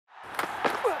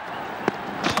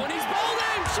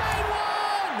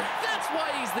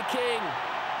the king.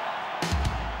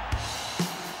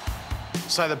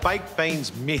 So the baked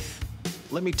beans myth.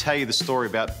 Let me tell you the story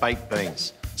about baked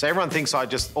beans. So everyone thinks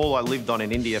all I lived on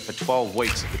in India for 12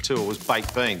 weeks of the tour was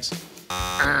baked beans.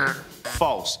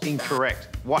 False,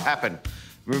 incorrect. What happened?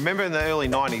 Remember in the early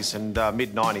 90s and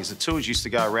mid-90s, the tours used to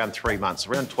go around 3 months,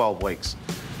 around 12 weeks.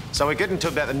 So we're getting to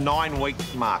about the 9-week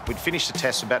mark. We'd finished the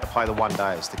test, we're about to play the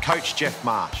one-days. The coach, Jeff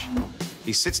Marsh,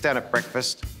 he sits down at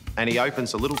breakfast and he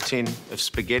opens a little tin of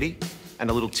spaghetti and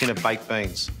a little tin of baked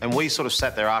beans. And we sort of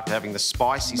sat there after having the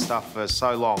spicy stuff for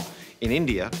so long in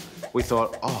India. We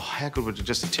thought, oh, how good would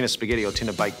just a tin of spaghetti or a tin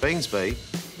of baked beans be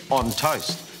on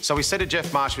toast? So we said to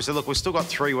Jeff Marsh, we said, look, we've still got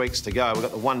 3 weeks to go. We've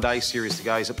got the one-day series to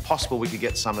go. Is it possible we could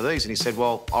get some of these? And he said,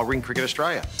 well, I'll ring Cricket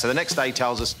Australia. So the next day he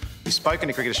tells us, we've spoken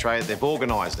to Cricket Australia, they've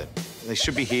organised it. They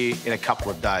should be here in a couple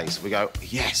of days. We go,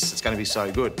 yes, it's going to be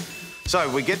so good. So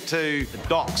we get to the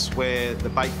docks where the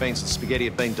baked beans and spaghetti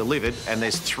have been delivered, and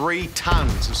there's 3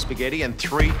 tons of spaghetti and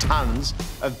 3 tons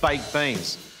of baked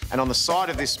beans. And on the side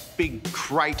of this big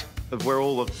crate of where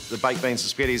all of the baked beans and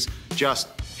spaghetti is, just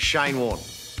Shane Warne.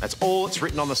 That's all that's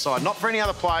written on the side. Not for any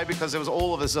other player, because there's a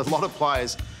lot of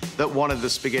players that wanted the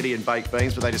spaghetti and baked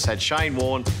beans, but they just had Shane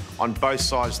Warne on both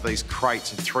sides of these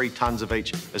crates of 3 tons of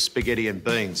each of spaghetti and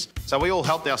beans. So we all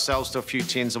helped ourselves to a few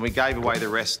tins and we gave away the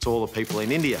rest to all the people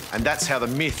in India. And that's how the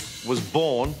myth was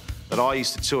born that I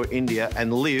used to tour India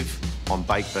and live on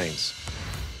baked beans.